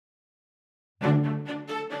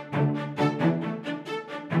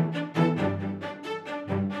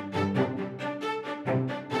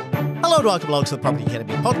Hello and welcome along to the Property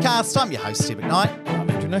Academy podcast. I'm your host, Steve McKnight. I'm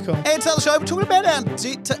Andrew Nicol. And today's show, we're talking about our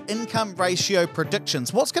debt-to-income ratio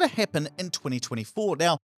predictions. What's going to happen in 2024?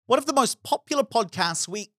 Now, one of the most popular podcasts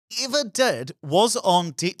we ever did was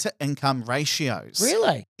on debt-to-income ratios.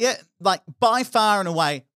 Really? Yeah, like by far and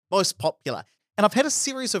away, most popular. And I've had a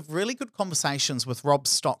series of really good conversations with Rob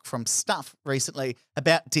Stock from Stuff recently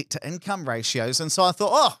about debt-to-income ratios. And so I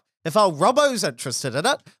thought, if old Robbo's interested in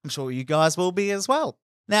it, I'm sure you guys will be as well.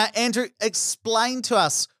 Now, Andrew, explain to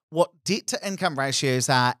us what debt-to-income ratios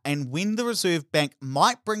are and when the Reserve Bank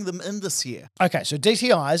might bring them in this year. Okay, so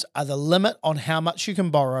DTIs are the limit on how much you can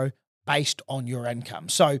borrow based on your income.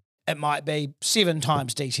 So it might be 7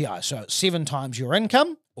 times DTI, so it's 7 times your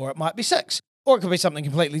income, or it might be 6, or it could be something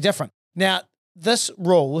completely different. Now, this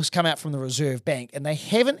rule has come out from the Reserve Bank, and they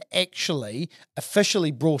haven't actually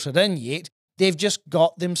officially brought it in yet. They've just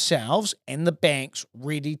got themselves and the banks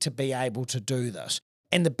ready to be able to do this.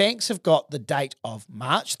 And the banks have got the date of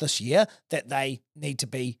March this year that they need to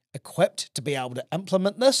be equipped to be able to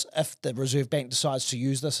implement this if the Reserve Bank decides to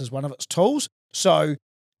use this as one of its tools. So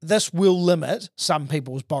this will limit some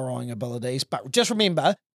people's borrowing abilities. But just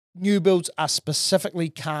remember, new builds are specifically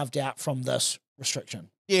carved out from this restriction.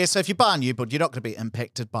 Yeah, so if you buy a new build, you're not going to be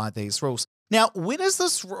impacted by these rules. Now, when is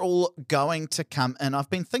this rule going to come in? I've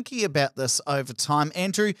been thinking about this over time.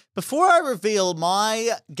 Andrew, before I reveal my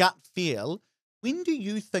gut feel, when do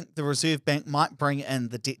you think the Reserve Bank might bring in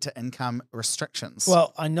the debt-to-income restrictions?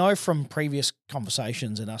 Well, I know from previous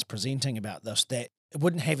conversations and us presenting about this that it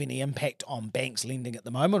wouldn't have any impact on banks lending at the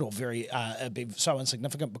moment, or it'd be so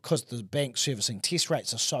insignificant because the bank servicing test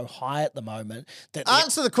rates are so high at the moment that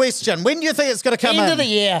Answer the question. When do you think it's going to come in? end of the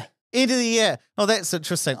year. End of the year. Oh, that's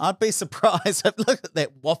interesting. I'd be surprised if, look at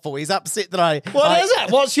that waffle. He's upset that What is it?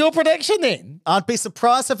 What's your prediction then? I'd be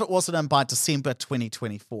surprised if it wasn't in by December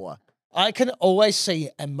 2024. I can always see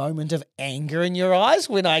a moment of anger in your eyes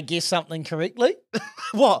when I guess something correctly.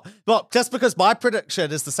 What? Well, just because my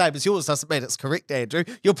prediction is the same as yours doesn't mean it's correct, Andrew.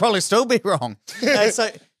 You'll probably still be wrong. So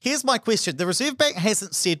here's my question. The Reserve Bank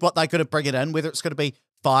hasn't said what they're going to bring it in, whether it's going to be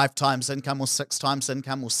 5 times income or 6 times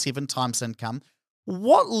income or 7 times income.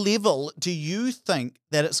 What level do you think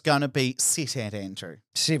that it's going to be set at, Andrew?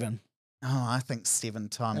 7. Oh, I think 7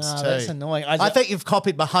 times too. That's annoying. I think you've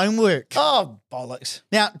copied my homework. Oh, bollocks.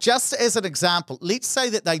 Now, just as an example, let's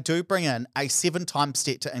say that they do bring in a 7 times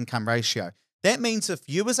debt to income ratio. That means if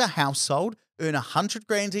you as a household earn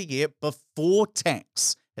 $100,000 a year before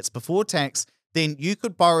tax, it's before tax, then you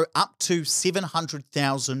could borrow up to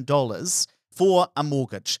 $700,000 for a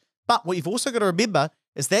mortgage. But what you've also got to remember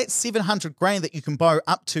is that $700,000 that you can borrow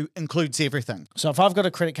up to includes everything. So if I've got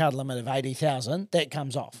a credit card limit of 80,000, that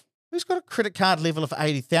comes off. Who's got a credit card level of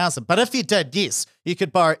 80,000? But if you did, yes, you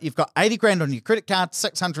could borrow. You've got 80 grand on your credit card,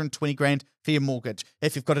 620 grand for your mortgage.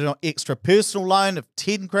 If you've got an extra personal loan of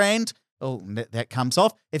 10 grand, that comes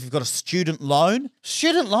off. If you've got a student loan,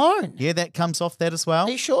 yeah, that comes off that as well. Are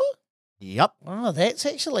you sure? Yep. Oh, that's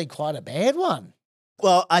actually quite a bad one.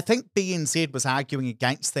 Well, I think BNZ was arguing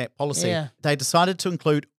against that policy. Yeah. They decided to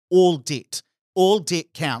include all debt. All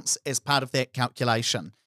debt counts as part of that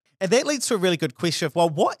calculation. And that leads to a really good question of, well,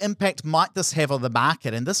 what impact might this have on the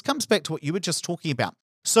market? And this comes back to what you were just talking about.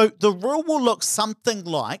 So the rule will look something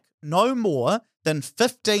like no more than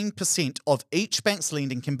 15% of each bank's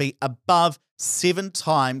lending can be above 7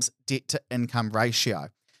 times debt to income ratio.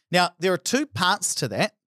 Now, there are 2 parts to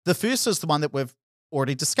that. The first is the one that we've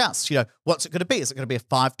already discussed. What's it going to be? Is it going to be a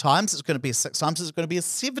 5 times? Is it going to be a 6 times? Is it going to be a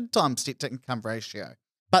 7 times debt to income ratio?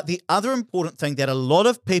 But the other important thing that a lot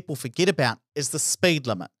of people forget about is the speed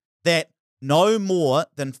limit. That no more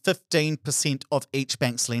than 15% of each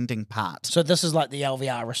bank's lending part. So this is like the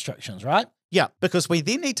LVR restrictions, right? Yeah, because we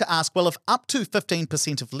then need to ask, well, if up to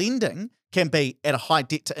 15% of lending can be at a high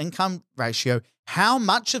debt to income ratio, how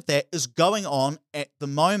much of that is going on at the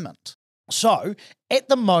moment? So at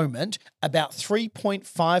the moment, about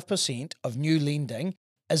 3.5% of new lending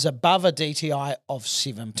is above a DTI of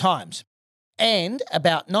 7 times. And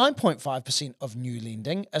about 9.5% of new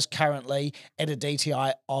lending is currently at a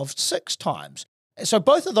DTI of 6 times. So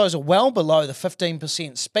both of those are well below the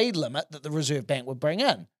 15% speed limit that the Reserve Bank would bring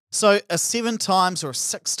in. So a 7 times or a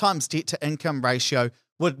 6 times debt to income ratio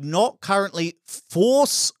would not currently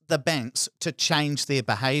force the banks to change their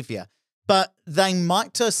behaviour, but they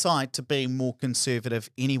might decide to be more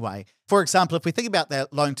conservative anyway. For example, if we think about their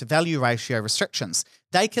loan to value ratio restrictions,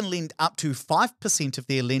 they can lend up to 5% of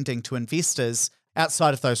their lending to investors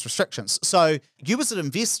outside of those restrictions. So you as an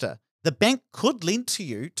investor, the bank could lend to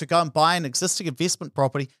you to go and buy an existing investment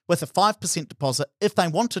property with a 5% deposit if they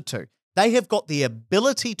wanted to. They have got the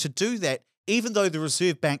ability to do that even though the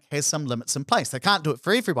Reserve Bank has some limits in place. They can't do it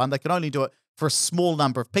for everyone. They can only do it for a small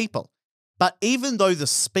number of people. But even though the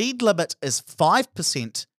speed limit is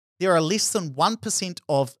 5%, there are less than 1%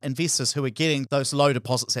 of investors who are getting those low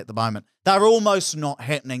deposits at the moment. They're almost not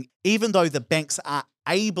happening, even though the banks are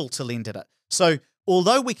able to lend at it. So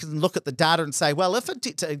although we can look at the data and say, well, if a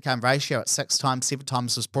debt-to-income ratio at 6 times, 7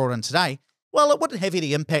 times was brought in today, well, it wouldn't have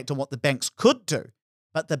any impact on what the banks could do.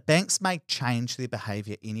 But the banks may change their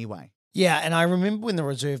behaviour anyway. Yeah, and I remember when the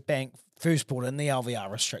Reserve Bank first brought in the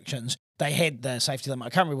LVR restrictions, they had the safety limit. I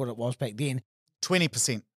can't remember what it was back then.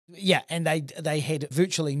 20%. Yeah, and they had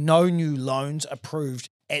virtually no new loans approved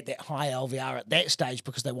at that high LVR at that stage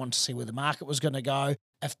because they wanted to see where the market was going to go.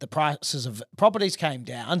 If the prices of properties came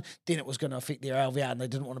down, then it was going to affect their LVR, and they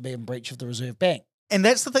didn't want to be in breach of the Reserve Bank. And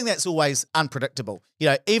that's the thing that's always unpredictable. You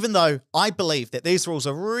know, even though I believe that these rules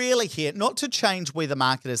are really here not to change where the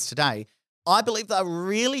market is today, I believe they're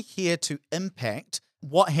really here to impact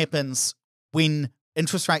what happens when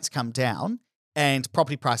interest rates come down and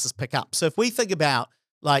property prices pick up. So if we think about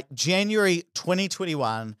like January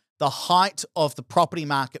 2021, the height of the property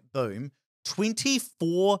market boom,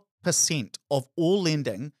 24% of all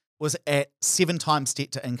lending was at 7 times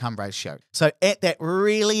debt to income ratio. So at that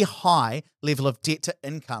really high level of debt to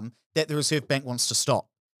income that the Reserve Bank wants to stop.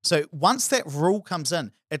 So once that rule comes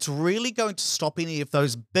in, it's really going to stop any of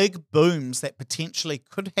those big booms that potentially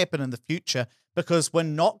could happen in the future, because we're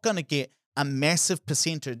not going to get a massive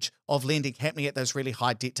percentage of lending happening at those really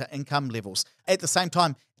high debt to income levels. At the same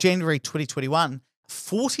time, January 2021,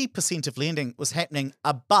 40% of lending was happening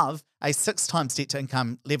above a 6 times debt to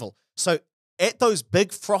income level. So at those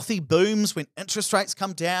big frothy booms when interest rates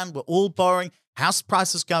come down, we're all borrowing, house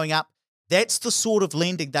prices going up, that's the sort of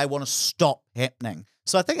lending they want to stop happening.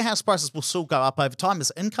 So I think house prices will still go up over time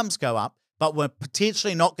as incomes go up, but we're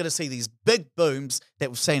potentially not going to see these big booms that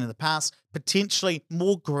we've seen in the past, potentially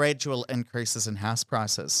more gradual increases in house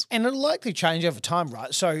prices. And it'll likely change over time,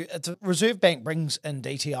 right? So if the Reserve Bank brings in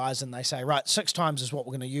DTIs and they say, right, 6 times is what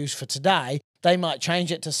we're going to use for today, they might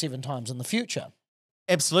change it to 7 times in the future.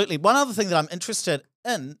 Absolutely. One other thing that I'm interested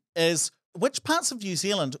in is which parts of New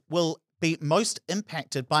Zealand will be most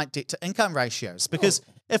impacted by debt to income ratios. Because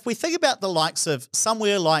if we think about the likes of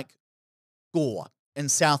somewhere like Gore in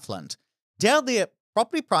Southland, down there,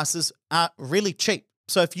 property prices are really cheap.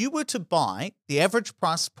 So if you were to buy the average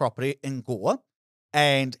price property in Gore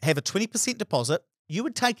and have a 20% deposit, you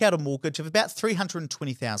would take out a mortgage of about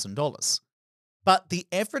 $320,000. But the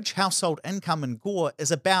average household income in Gore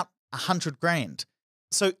is about $100,000.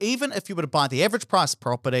 So even if you were to buy the average price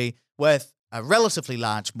property with a relatively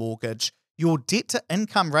large mortgage, your debt to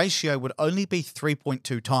income ratio would only be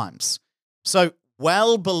 3.2 times. So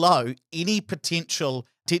well below any potential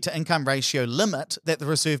debt to income ratio limit that the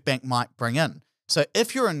Reserve Bank might bring in. So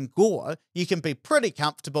if you're in Gore, you can be pretty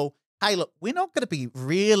comfortable. Hey, look, we're not going to be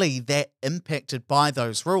really that impacted by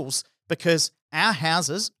those rules because our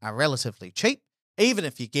houses are relatively cheap. Even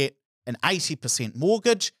if you get an 80%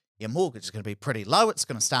 mortgage, your mortgage is going to be pretty low. It's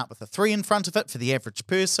going to start with a 3 in front of it for the average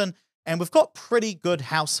person. And we've got pretty good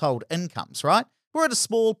household incomes, right? We're at a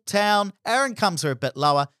small town. Our incomes are a bit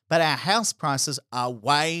lower, but our house prices are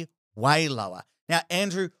way, way lower. Now,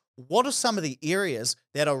 Andrew, what are some of the areas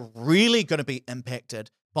that are really going to be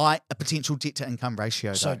impacted by a potential debt to income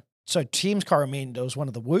ratio? So Thames Coromandel is one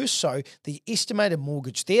of the worst. So the estimated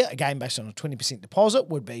mortgage there, again based on a 20% deposit,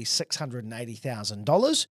 would be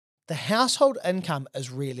 $680,000. The household income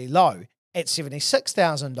is really low at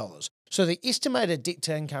 $76,000. So the estimated debt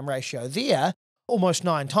to income ratio there, almost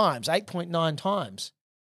 9 times, 8.9 times.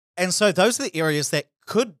 And so those are the areas that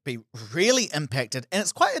could be really impacted. And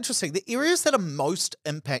it's quite interesting. The areas that are most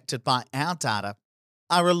impacted by our data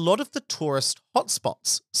are a lot of the tourist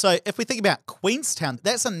hotspots. So if we think about Queenstown,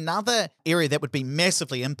 that's another area that would be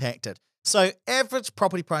massively impacted. So average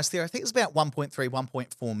property price there, I think it's about 1.3,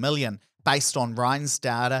 1.4 million based on Ryan's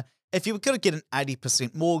data. If you were going to get an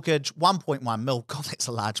 80% mortgage, 1.1 mil, God, that's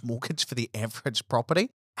a large mortgage for the average property.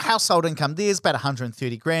 Household income there is about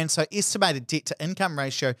 130 grand. So estimated debt to income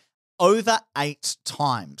ratio over 8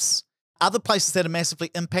 times. Other places that are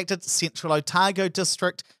massively impacted, Central Otago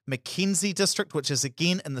District, Mackenzie District, which is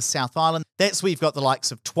again in the South Island. That's where you've got the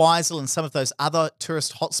likes of Twizel and some of those other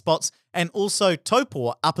tourist hotspots, and also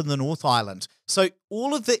Taupo up in the North Island. So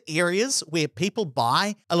all of the areas where people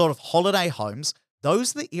buy a lot of holiday homes,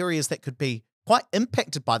 those are the areas that could be quite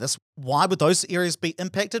impacted by this. Why would those areas be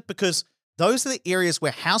impacted? Because those are the areas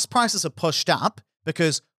where house prices are pushed up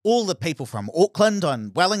because all the people from Auckland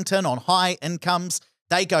and Wellington on high incomes,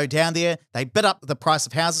 they go down there, they bid up the price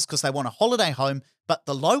of houses because they want a holiday home, but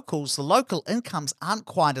the locals, the local incomes aren't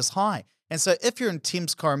quite as high. And so if you're in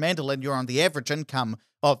Thames Coromandel and you're on the average income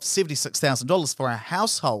of $76,000 for a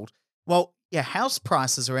household, well, your house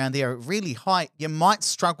prices around there are really high. You might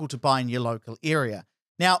struggle to buy in your local area.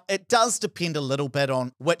 Now, it does depend a little bit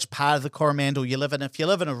on which part of the Coromandel you live in. If you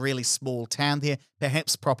live in a really small town there,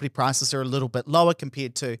 perhaps property prices are a little bit lower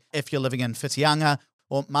compared to if you're living in Whitianga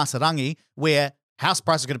or Matarangi, where house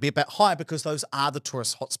prices are going to be a bit higher because those are the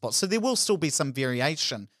tourist hotspots. So there will still be some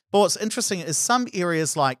variation. But what's interesting is some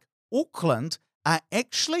areas like Auckland are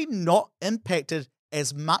actually not impacted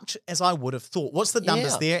as much as I would have thought. What's the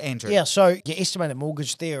numbers there, Andrew? Yeah, so your estimated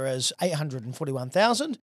mortgage there is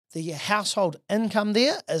 $841,000. The household income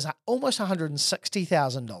there is almost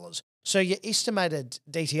 $160,000. So your estimated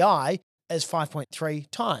DTI is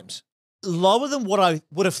 5.3 times. Lower than what I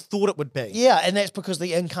would have thought it would be. Yeah, and that's because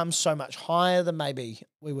the income's so much higher than maybe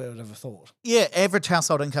we would have thought. Yeah, average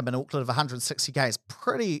household income in Auckland of $160K is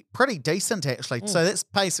pretty decent, actually. So that's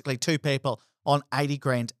basically two people on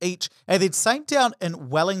 $80,000 each. And then same down in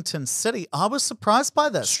Wellington City. I was surprised by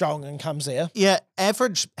this. Strong incomes there. Yeah,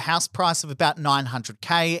 average house price of about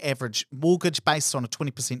 $900K, average mortgage based on a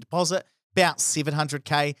 20% deposit, about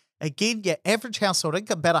 $700K. Again, your average household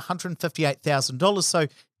income about $158,000, so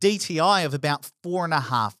DTI of about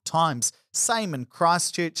 4.5 times. Same in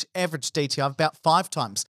Christchurch, average DTI of about 5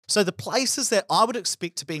 times. So the places that I would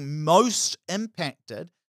expect to be most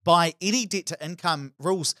impacted by any debt to income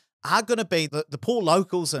rules are going to be the poor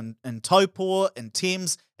locals in Taupō, in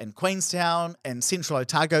Thames, in Queenstown, and Central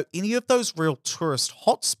Otago, any of those real tourist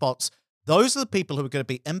hotspots. Those are the people who are going to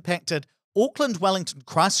be impacted. Auckland, Wellington,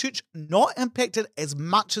 Christchurch, not impacted as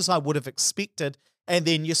much as I would have expected. And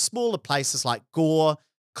then your smaller places like Gore,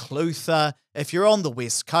 Clutha, if you're on the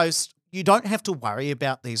West Coast, you don't have to worry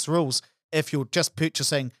about these rules if you're just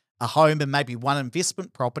purchasing a home and maybe one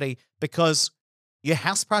investment property, because your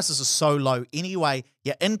house prices are so low anyway,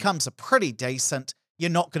 your incomes are pretty decent,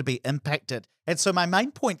 you're not going to be impacted. And so my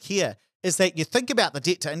main point here is that you think about the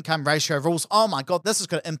debt to income ratio rules, oh my God, this is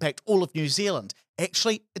going to impact all of New Zealand.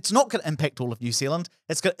 Actually, it's not going to impact all of New Zealand.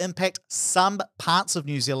 It's going to impact some parts of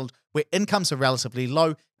New Zealand where incomes are relatively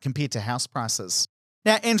low compared to house prices.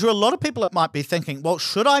 Now, Andrew, a lot of people might be thinking, well,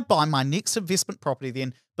 should I buy my next investment property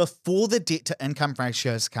then before the debt to income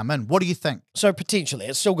ratios come in? What do you think? So potentially,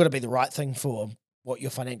 it's still got to be the right thing for what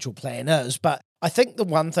your financial plan is. But I think the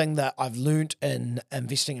one thing that I've learned in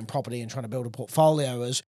investing in property and trying to build a portfolio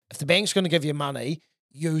is if the bank's going to give you money,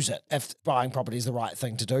 use it if buying property is the right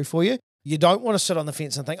thing to do for you. You don't want to sit on the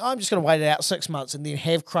fence and think, I'm just going to wait it out 6 months and then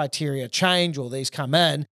have criteria change or these come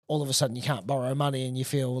in. All of a sudden you can't borrow money and you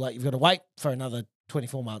feel like you've got to wait for another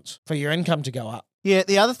 24 months for your income to go up. Yeah,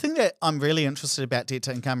 the other thing that I'm really interested about debt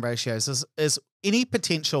to income ratios is any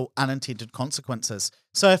potential unintended consequences.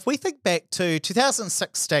 So if we think back to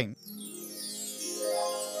 2016,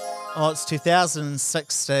 it's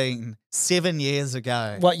 2016, 7 years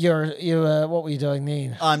ago. What what were you doing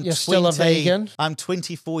then? You're 20, still a vegan? I'm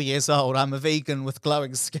 24 years old. I'm a vegan with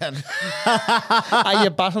glowing skin. Are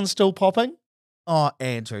your buttons still popping? Oh,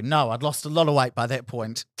 Andrew, no, I'd lost a lot of weight by that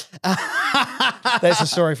point. That's a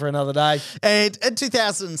story for another day. And in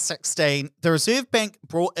 2016, the Reserve Bank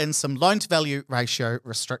brought in some loan-to-value ratio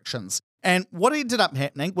restrictions. And what ended up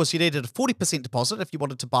happening was you needed a 40% deposit if you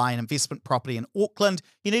wanted to buy an investment property in Auckland.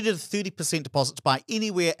 You needed a 30% deposit to buy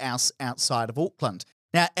anywhere else outside of Auckland.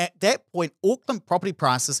 Now, at that point, Auckland property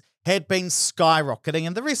prices had been skyrocketing,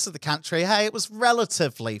 and the rest of the country, hey, it was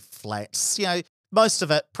relatively flat. You know, most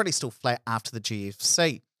of it pretty still flat after the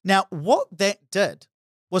GFC. Now, what that did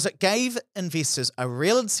was it gave investors a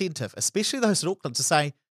real incentive, especially those in Auckland, to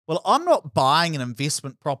say, well, I'm not buying an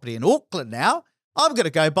investment property in Auckland now. I'm going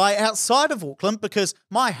to go buy outside of Auckland because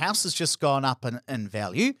my house has just gone up in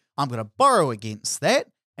value. I'm going to borrow against that,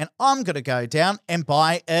 and I'm going to go down and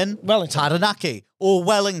buy in Taranaki or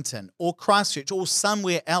Wellington or Christchurch or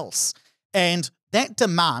somewhere else. And that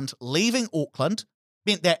demand leaving Auckland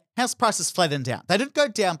meant that house prices flattened out. They didn't go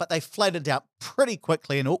down, but they flattened out pretty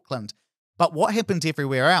quickly in Auckland. But what happened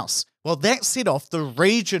everywhere else? Well, that set off the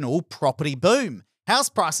regional property boom. House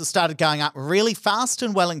prices started going up really fast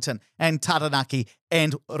in Wellington and Taranaki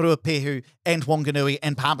and Ruapehu and Wanganui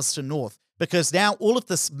and Palmerston North, because now all of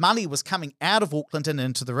this money was coming out of Auckland and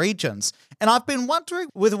into the regions. And I've been wondering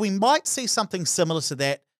whether we might see something similar to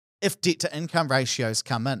that if debt to income ratios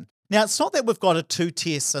come in. Now, it's not that we've got a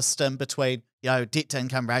two-tier system between, debt to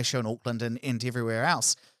income ratio in Auckland and everywhere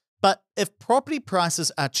else. But if property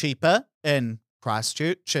prices are cheaper in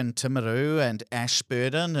Christchurch and Timaru and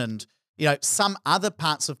Ashburton and some other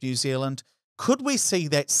parts of New Zealand, Could we see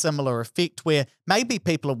that similar effect where maybe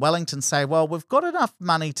people in Wellington say, well, we've got enough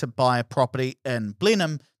money to buy a property in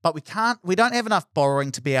Blenheim, but we don't have enough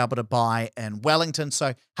borrowing to be able to buy in Wellington.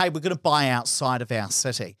 So, hey, we're going to buy outside of our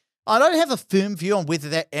city. I don't have a firm view on whether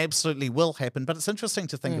that absolutely will happen, but it's interesting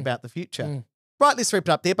to think about the future. Right, let's wrap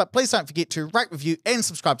it up there, but please don't forget to rate, review, and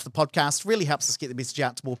subscribe to the podcast. Really helps us get the message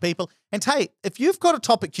out to more people. And hey, if you've got a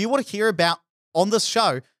topic you want to hear about on this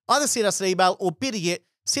show, either send us an email or better yet,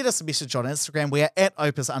 send us a message on Instagram. We are at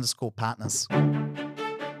Opus_partners.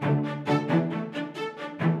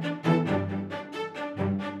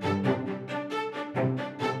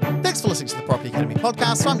 Thanks for listening to the Property Academy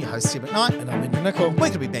podcast. I'm your host, Steve McKnight. And I'm Andrew Nicol. We're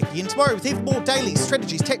going to be back again tomorrow with even more daily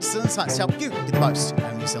strategies, tactics, and insights to help you get the most out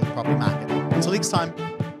of the New Zealand property market. Until next time,